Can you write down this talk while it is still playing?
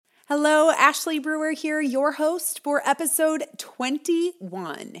Hello, Ashley Brewer here, your host for episode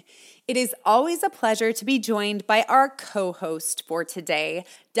 21. It is always a pleasure to be joined by our co-host for today,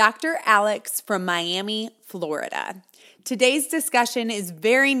 Dr. Alex from Miami, Florida. Today's discussion is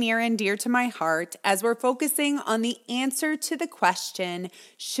very near and dear to my heart as we're focusing on the answer to the question,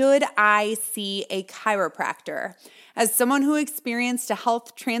 should I see a chiropractor? As someone who experienced a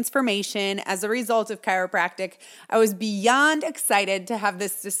health transformation as a result of chiropractic, I was beyond excited to have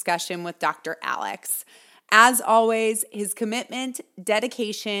this discussion with Dr. Alex. As always, his commitment,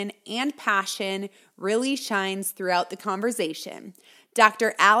 dedication, and passion really shines throughout the conversation.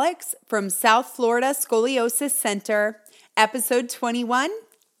 Dr. Alex from South Florida Scoliosis Center, episode 21.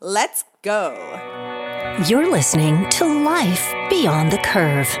 Let's go. You're listening to Life Beyond the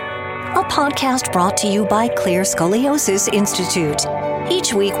Curve, a podcast brought to you by Clear Scoliosis Institute.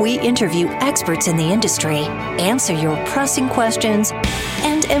 Each week, we interview experts in the industry, answer your pressing questions,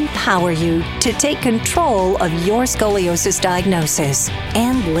 and empower you to take control of your scoliosis diagnosis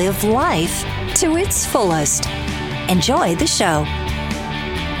and live life to its fullest. Enjoy the show.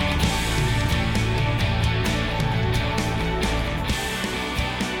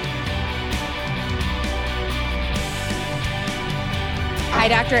 Hi,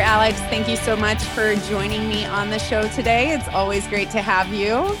 Dr. Alex. Thank you so much for joining me on the show today. It's always great to have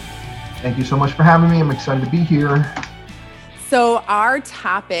you. Thank you so much for having me. I'm excited to be here. So our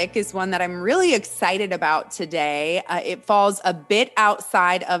topic is one that I'm really excited about today. It falls a bit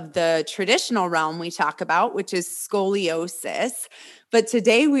outside of the traditional realm we talk about, which is scoliosis. But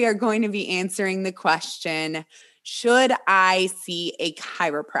today we are going to be answering the question, should I see a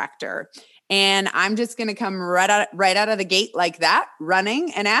chiropractor? And I'm just going to come right out of the gate like that,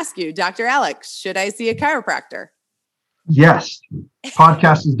 running, and ask you, Dr. Alex, should I see a chiropractor? Yes.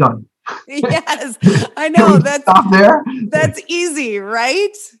 Podcast is done. Yes, I know. Stop there. That's easy,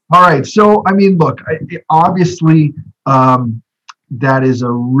 right? All right. So, I mean, look, obviously, that is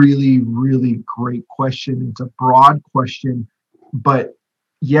a really, really great question. It's a broad question, but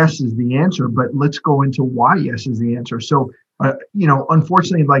yes is the answer. But let's go into why yes is the answer. So,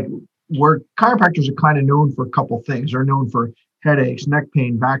 unfortunately, where chiropractors are kind of known for a couple things. They're known for headaches, neck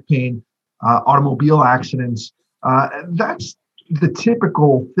pain, back pain, automobile accidents. That's the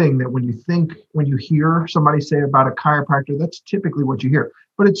typical thing that when you hear somebody say about a chiropractor, that's typically what you hear.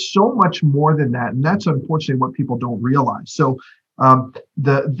 But it's so much more than that. And that's unfortunately what people don't realize. So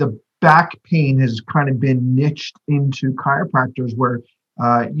the back pain has kind of been niched into chiropractors where,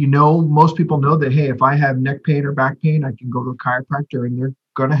 most people know that, hey, if I have neck pain or back pain, I can go to a chiropractor and they're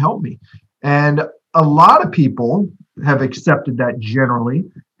going to help me. And a lot of people have accepted that generally.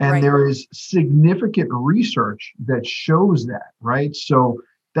 And Right. There is significant research that shows that, right? So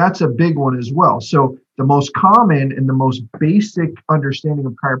that's a big one as well. So the most common and the most basic understanding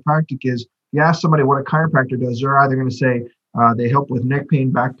of chiropractic is you ask somebody what a chiropractor does, they're either going to say they help with neck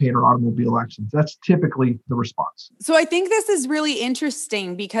pain, back pain, or automobile accidents. That's typically the response. So I think this is really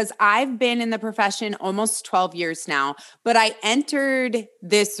interesting because I've been in the profession almost 12 years now, but I entered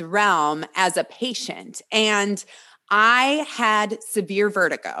this realm as a patient and I had severe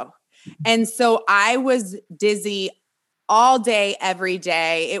vertigo. And so I was dizzy all day, every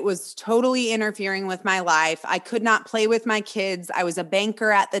day. It was totally interfering with my life. I could not play with my kids. I was a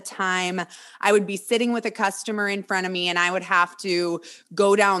banker at the time. I would be sitting with a customer in front of me and I would have to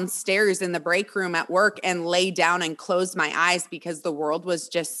go downstairs in the break room at work and lay down and close my eyes because the world was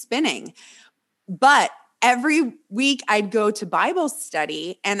just spinning. But every week I'd go to Bible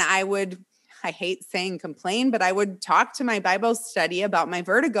study and I hate saying complain, but I would talk to my Bible study about my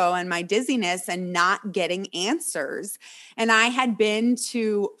vertigo and my dizziness and not getting answers. And I had been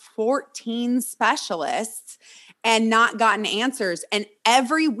to 14 specialists and not gotten answers. And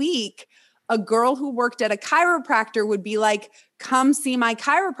every week, a girl who worked at a chiropractor would be like, come see my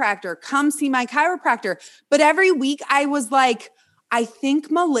chiropractor, come see my chiropractor. But every week I was like, I think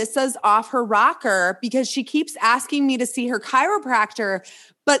Melissa's off her rocker because she keeps asking me to see her chiropractor.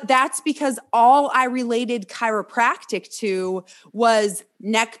 But that's because all I related chiropractic to was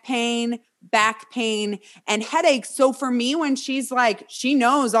neck pain, back pain, and headaches. So for me, when she's like, she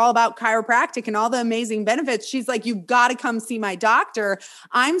knows all about chiropractic and all the amazing benefits, she's like, you've got to come see my doctor.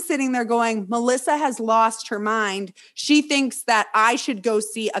 I'm sitting there going, Melissa has lost her mind. She thinks that I should go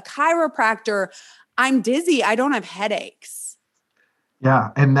see a chiropractor. I'm dizzy. I don't have headaches.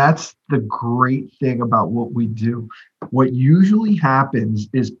 Yeah, and that's the great thing about what we do. What usually happens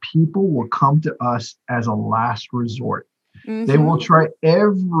is people will come to us as a last resort. Mm-hmm. They will try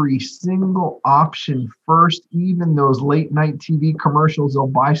every single option first, even those late night TV commercials. They'll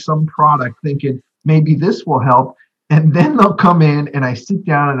buy some product thinking maybe this will help. And then they'll come in and I sit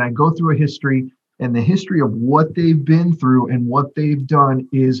down and I go through a history, and the history of what they've been through and what they've done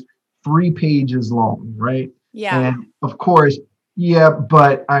is 3 pages long, right? Yeah. And of course, yeah,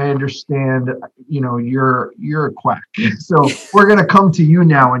 but I understand, you're a quack. So we're going to come to you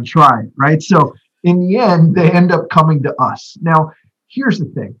now and try it, right? So in the end, they end up coming to us. Now, here's the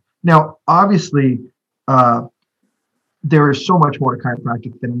thing. Now, obviously, there is so much more to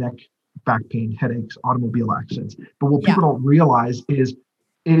chiropractic than neck, back pain, headaches, automobile accidents. But what people don't realize is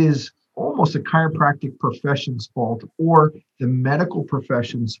it is almost a chiropractic profession's fault or the medical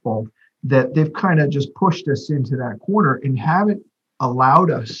profession's fault that they've kind of just pushed us into that corner and haven't allowed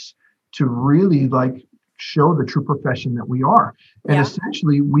us to really show the true profession that we are. And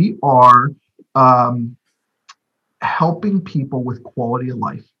essentially we are helping people with quality of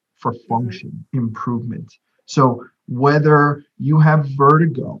life for function improvement. So whether you have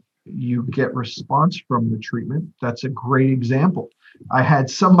vertigo, you get response from the treatment. That's a great example. I had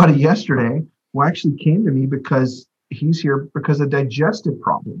somebody yesterday who actually came to me because he's here because of digestive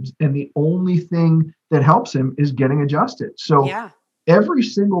problems. And the only thing that helps him is getting adjusted. So every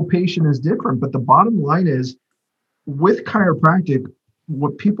single patient is different. But the bottom line is with chiropractic,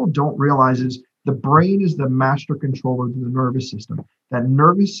 what people don't realize is the brain is the master controller of the nervous system. That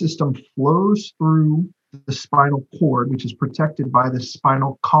nervous system flows through the spinal cord, which is protected by the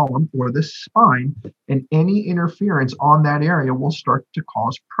spinal column or the spine, and any interference on that area will start to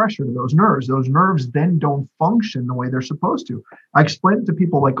cause pressure to those nerves. Those nerves then don't function the way they're supposed to. I explain it to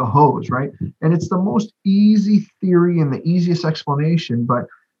people like a hose, right? And it's the most easy theory and the easiest explanation, but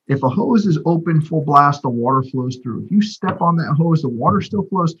if a hose is open full blast, the water flows through. If you step on that hose, the water still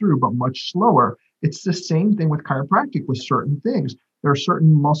flows through, but much slower. It's the same thing with chiropractic with certain things. There are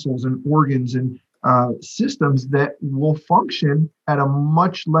certain muscles and organs and systems that will function at a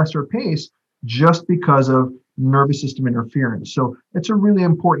much lesser pace just because of nervous system interference. So it's a really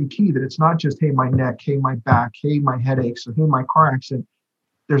important key that it's not just, hey, my neck, hey, my back, hey, my headaches, or hey, my car accident.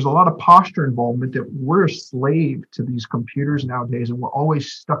 There's a lot of posture involvement that we're a slave to these computers nowadays, and we're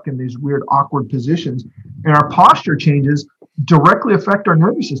always stuck in these weird, awkward positions. And our posture changes directly affect our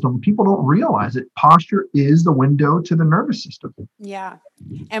nervous system. People don't realize it. Posture is the window to the nervous system. Yeah.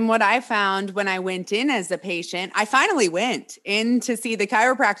 And what I found when I went in as a patient, I finally went in to see the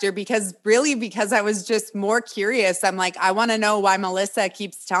chiropractor because I was just more curious. I'm like, I want to know why Melissa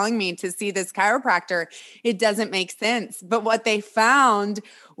keeps telling me to see this chiropractor. It doesn't make sense. But what they found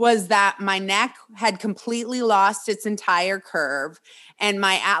was that my neck had completely lost its entire curve, and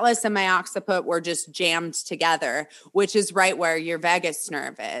my atlas and my occiput were just jammed together, which is right where your vagus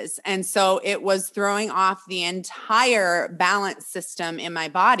nerve is. And so it was throwing off the entire balance system in my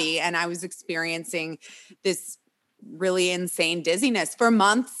body. And I was experiencing this really insane dizziness for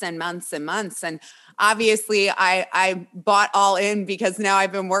months and months and months. And obviously I bought all in because now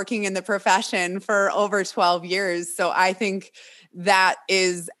I've been working in the profession for over 12 years. So I think that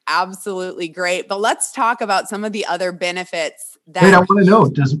is absolutely great. But let's talk about some of the other benefits that— Wait, I want to know,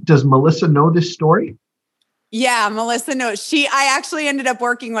 does Melissa know this story? Yeah, Melissa knows. I actually ended up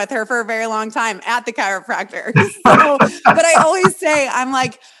working with her for a very long time at the chiropractor. So, but I always say, I'm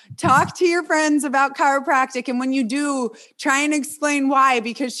like, talk to your friends about chiropractic. And when you do, try and explain why,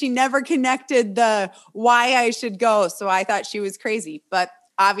 because she never connected the why I should go. So I thought she was crazy, but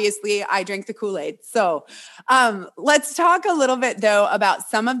obviously I drank the Kool-Aid. So let's talk a little bit though about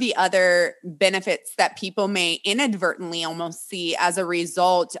some of the other benefits that people may inadvertently almost see as a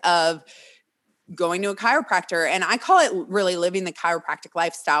result of going to a chiropractor. And I call it really living the chiropractic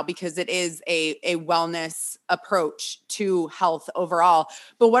lifestyle because it is a wellness approach to health overall.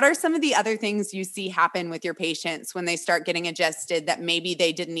 But what are some of the other things you see happen with your patients when they start getting adjusted that maybe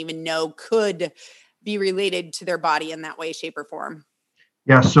they didn't even know could be related to their body in that way, shape, or form?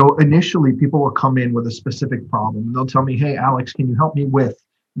 Yeah. So initially people will come in with a specific problem. They'll tell me, hey, Alex, can you help me with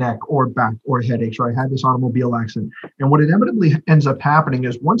neck or back or headaches, or I had this automobile accident. And what inevitably ends up happening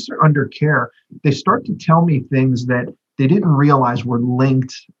is once they're under care, they start to tell me things that they didn't realize were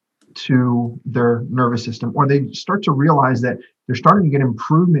linked to their nervous system, or they start to realize that they're starting to get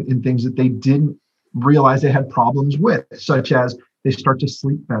improvement in things that they didn't realize they had problems with, such as they start to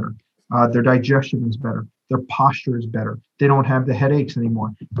sleep better. Their digestion is better. Their posture is better. They don't have the headaches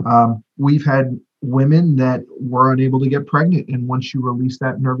anymore. We've had women that were unable to get pregnant, and once you release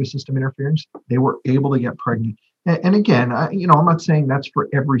that nervous system interference, they were able to get pregnant. And again, I'm not saying that's for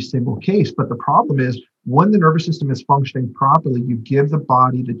every single case, but the problem is when the nervous system is functioning properly, you give the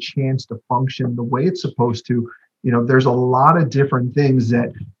body the chance to function the way it's supposed to. There's a lot of different things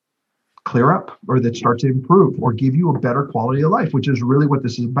that clear up or that start to improve or give you a better quality of life, which is really what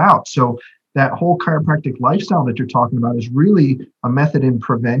this is about. So that whole chiropractic lifestyle that you're talking about is really a method in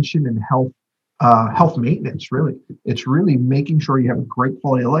prevention and health maintenance. Really, it's really making sure you have a great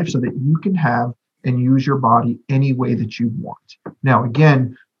quality of life so that you can have and use your body any way that you want. Now,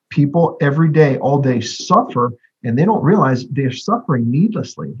 again, people every day, all day suffer, and they don't realize they're suffering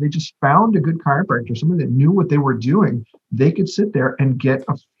needlessly. If they just found a good chiropractor, someone that knew what they were doing, they could sit there and get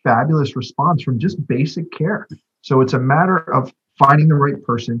a fabulous response from just basic care. So it's a matter of finding the right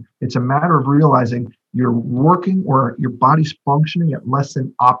person. It's a matter of realizing you're working or your body's functioning at less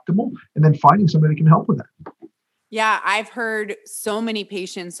than optimal, and then finding somebody that can help with that. Yeah, I've heard so many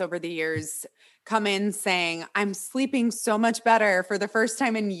patients over the years come in saying, I'm sleeping so much better. For the first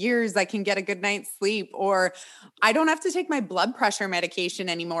time in years, I can get a good night's sleep, or I don't have to take my blood pressure medication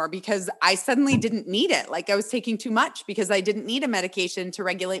anymore because I suddenly didn't need it. Like I was taking too much because I didn't need a medication to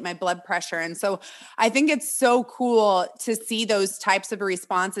regulate my blood pressure. And so I think it's so cool to see those types of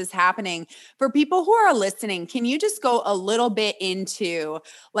responses happening. For people who are listening, can you just go a little bit into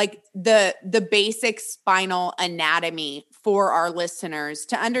like the basic spinal anatomy for our listeners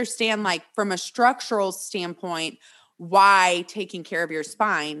to understand, like from a structural standpoint, why taking care of your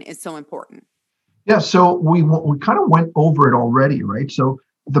spine is so important? Yeah, so we kind of went over it already, right? So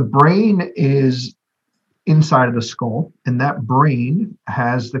the brain is inside of the skull, and that brain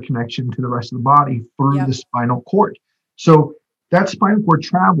has the connection to the rest of the body through the spinal cord. So that spinal cord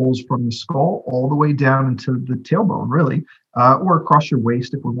travels from the skull all the way down into the tailbone, really, or across your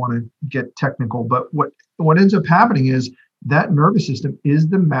waist if we want to get technical. But what ends up happening is that nervous system is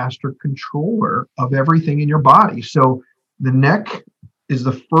the master controller of everything in your body. So the neck is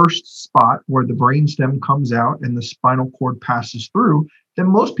the first spot where the brainstem comes out and the spinal cord passes through, that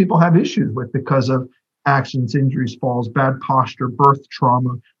most people have issues with because of accidents, injuries, falls, bad posture, birth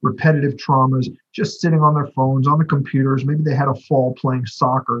trauma, repetitive traumas, just sitting on their phones, on the computers. Maybe they had a fall playing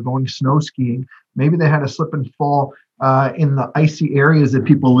soccer, going snow skiing. Maybe they had a slip and fall in the icy areas that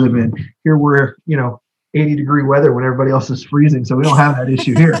people live in. Here we're, 80-degree weather when everybody else is freezing. So we don't have that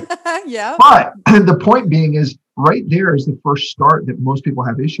issue here. Yeah. But the point being is right there is the first start that most people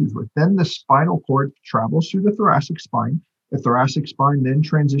have issues with. Then the spinal cord travels through the thoracic spine. The thoracic spine then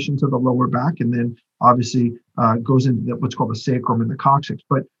transitions to the lower back, and then obviously goes into what's called the sacrum and the coccyx.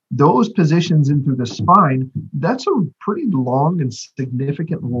 But those positions in through the spine, that's a pretty long and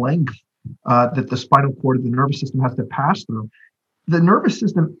significant length that the spinal cord of the nervous system has to pass through. The nervous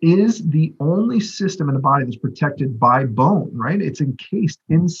system is the only system in the body that's protected by bone, right? It's encased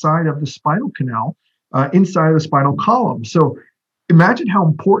inside of the spinal canal, inside of the spinal column. So imagine how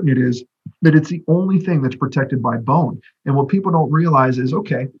important it is that it's the only thing that's protected by bone. And what people don't realize is,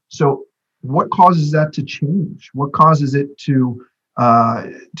 okay, so what causes that to change? What causes it to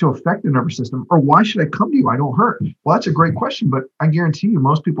affect the nervous system? Or why should I come to you? I don't hurt. Well, that's a great question, but I guarantee you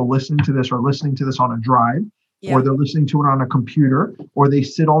most people listening to this are listening to this on a drive, or they're listening to it on a computer, or they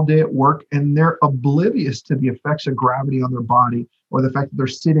sit all day at work and they're oblivious to the effects of gravity on their body, or the fact that they're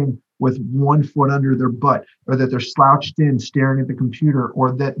sitting with 1 foot under their butt, or that they're slouched in staring at the computer,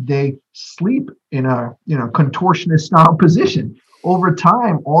 or that they sleep in a contortionist style position. Over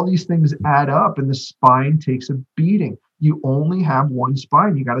time, all these things add up and the spine takes a beating. You only have one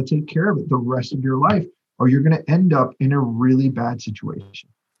spine. You got to take care of it the rest of your life, or you're going to end up in a really bad situation.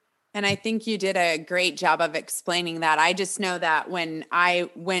 And I think you did a great job of explaining that. I just know that when I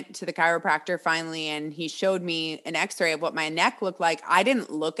went to the chiropractor finally and he showed me an x-ray of what my neck looked like, I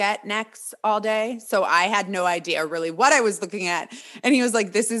didn't look at necks all day. So I had no idea really what I was looking at. And he was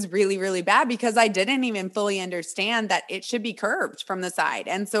like, this is really, really bad, because I didn't even fully understand that it should be curved from the side.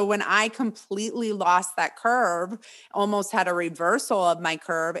 And so when I completely lost that curve, almost had a reversal of my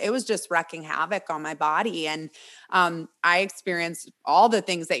curve, it was just wreaking havoc on my body. And I experienced all the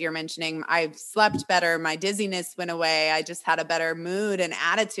things that you're mentioning. I slept better. My dizziness went away. I just had a better mood and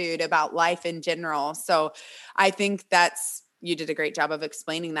attitude about life in general. So I think you did a great job of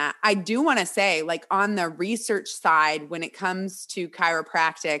explaining that. I do want to say, like, on the research side, when it comes to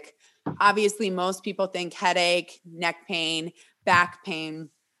chiropractic, obviously most people think headache, neck pain, back pain.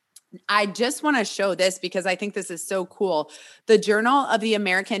 I just want to show this because I think this is so cool. The Journal of the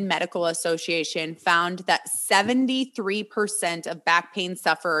American Medical Association found that 73% of back pain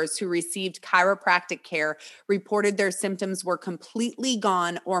sufferers who received chiropractic care reported their symptoms were completely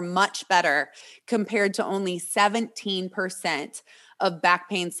gone or much better, compared to only 17% of back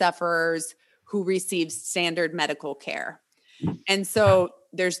pain sufferers who received standard medical care. And so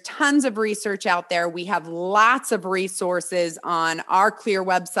there's tons of research out there. We have lots of resources on our Clear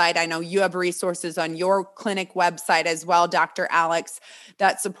website. I know you have resources on your clinic website as well, Dr. Alex,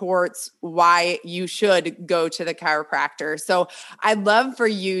 that supports why you should go to the chiropractor. So I'd love for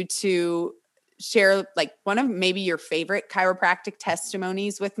you to share like one of maybe your favorite chiropractic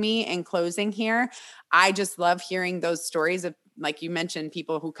testimonies with me in closing here? I just love hearing those stories of, like you mentioned,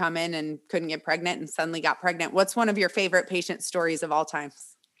 people who come in and couldn't get pregnant and suddenly got pregnant. What's one of your favorite patient stories of all time?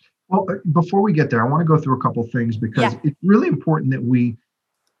 Well, before we get there, I want to go through a couple of things because it's really important that we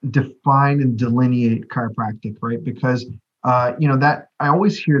define and delineate chiropractic, right? Because that I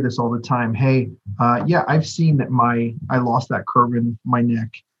always hear this all the time. Hey, I've seen that I lost that curve in my neck,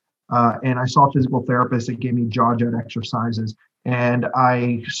 and I saw a physical therapist that gave me jaw jet exercises, and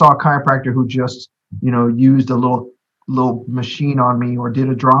I saw a chiropractor who just used a little machine on me or did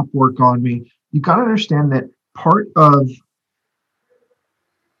a drop work on me. You got to understand that part of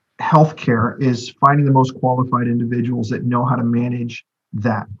healthcare is finding the most qualified individuals that know how to manage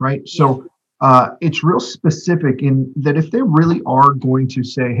that, right? So it's real specific in that if they really are going to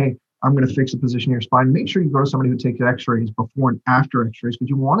say, hey, I'm going to fix a position in your spine, make sure you go to somebody who takes x-rays before and after x-rays, because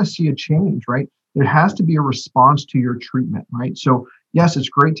you want to see a change, right? There has to be a response to your treatment, right? So yes, it's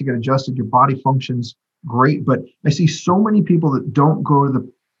great to get adjusted. Your body functions great, but I see so many people that don't go to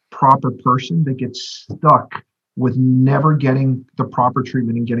the proper person that get stuck with never getting the proper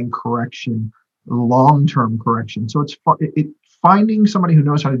treatment and getting correction, long-term correction. So finding somebody who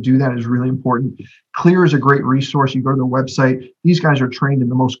knows how to do that is really important. Clear is a great resource. You go to their website. These guys are trained in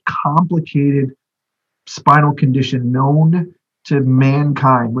the most complicated spinal condition known to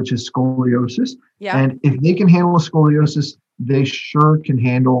mankind, which is scoliosis. Yeah. And if they can handle a scoliosis, they sure can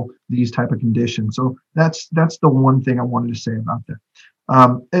handle these type of conditions. So that's the one thing I wanted to say about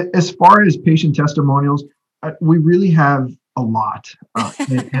that. As far as patient testimonials, we really have a lot.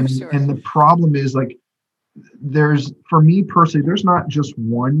 And the problem is, like, for me personally, there's not just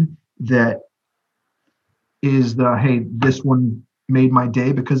one that is hey, this one made my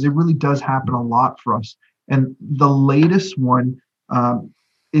day, because it really does happen a lot for us. And the latest one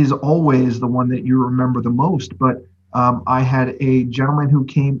is always the one that you remember the most. But I had a gentleman who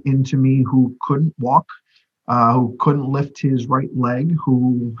came into me who couldn't walk, who couldn't lift his right leg,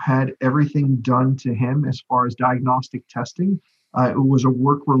 who had everything done to him as far as diagnostic testing. It was a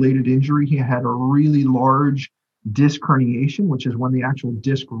work-related injury. He had a really large disc herniation, which is when the actual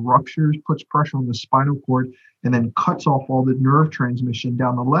disc ruptures, puts pressure on the spinal cord, and then cuts off all the nerve transmission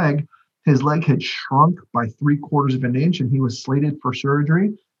down the leg. His leg had shrunk by 3/4 of an inch, and he was slated for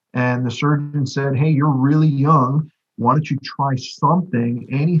surgery. And the surgeon said, hey, you're really young. Why don't you try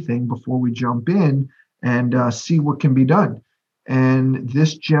anything before we jump in and see what can be done? And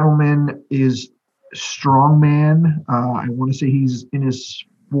this gentleman is strong man. I want to say he's in his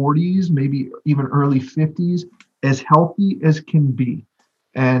 40s, maybe even early 50s, as healthy as can be,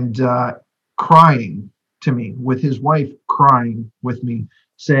 and crying to me, with his wife crying with me,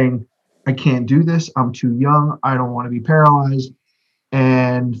 saying, I can't do this. I'm too young. I don't want to be paralyzed.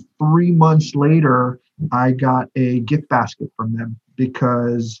 And 3 months later, I got a gift basket from them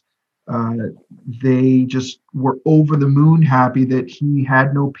because they just were over the moon happy that he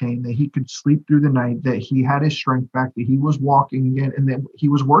had no pain, that he could sleep through the night, that he had his strength back, that he was walking again, and that he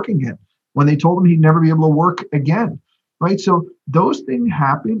was working again when they told him he'd never be able to work again, right? So those things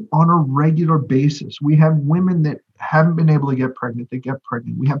happen on a regular basis. We have women that haven't been able to get pregnant, that get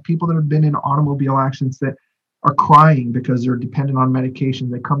pregnant. We have people that have been in automobile accidents that are crying because they're dependent on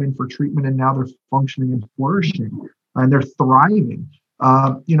medication. They come in for treatment and now they're functioning and flourishing and they're thriving.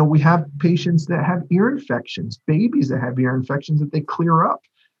 We have patients that have ear infections, babies that have ear infections that they clear up.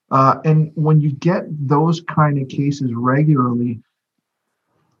 And when you get those kind of cases regularly,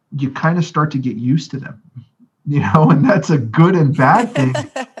 you kind of start to get used to them, and that's a good and bad thing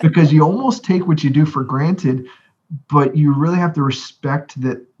because you almost take what you do for granted, but you really have to respect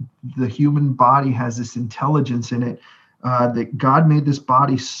that the human body has this intelligence in it, that God made this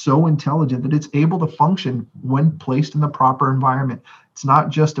body so intelligent that it's able to function when placed in the proper environment. It's not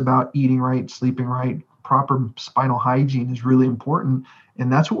just about eating right, sleeping right. Proper spinal hygiene is really important, and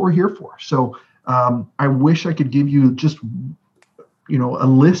that's what we're here for. So I wish I could give you just a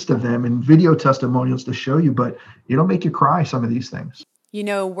list of them and video testimonials to show you, but it'll make you cry, some of these things.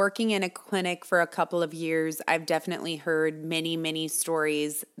 Working in a clinic for a couple of years, I've definitely heard many, many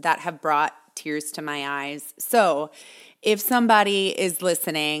stories that have brought tears to my eyes. So if somebody is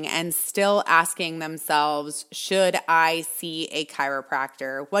listening and still asking themselves, should I see a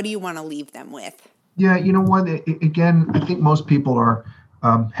chiropractor? What do you want to leave them with? Yeah, you know what? Again, I think most people are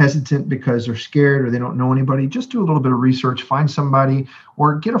hesitant because they're scared or they don't know anybody. Just do a little bit of research, find somebody,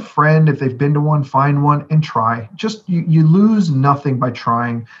 or get a friend if they've been to one, find one and try. Just you lose nothing by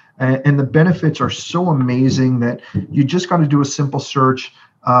trying, and the benefits are so amazing that you just got to do a simple search.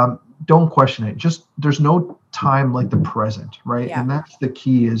 Don't question it. Just there's no time like the present, right? Yeah. And that's the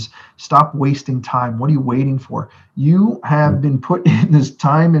key, is stop wasting time. What are you waiting for? You have been put in this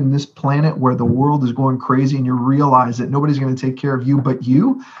time in this planet where the world is going crazy, and you realize that nobody's going to take care of you but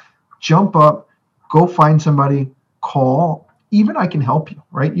you. Jump up, go find somebody, call. Even I can help you,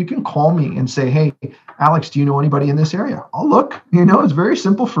 right? You can call me and say, hey, Alex, do you know anybody in this area? I'll look, it's very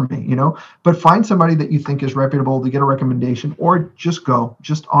simple for me, but find somebody that you think is reputable to get a recommendation, or just go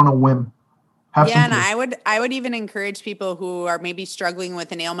just on a whim. And I would even encourage people who are maybe struggling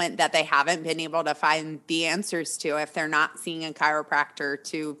with an ailment that they haven't been able to find the answers to, if they're not seeing a chiropractor,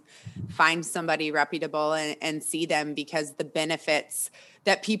 to find somebody reputable and see them, because the benefits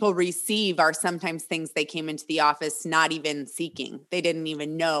that people receive are sometimes things they came into the office not even seeking. They didn't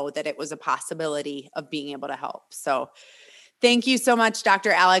even know that it was a possibility of being able to help. So thank you so much,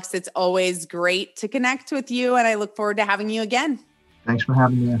 Dr. Alex. It's always great to connect with you, and I look forward to having you again. Thanks for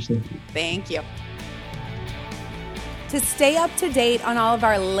having me, Ashley. Thank you. To stay up to date on all of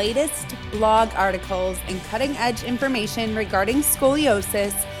our latest blog articles and cutting-edge information regarding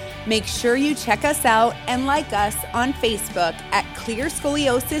scoliosis, make sure you check us out and like us on Facebook at Clear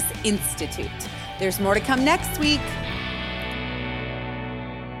Scoliosis Institute. There's more to come next week.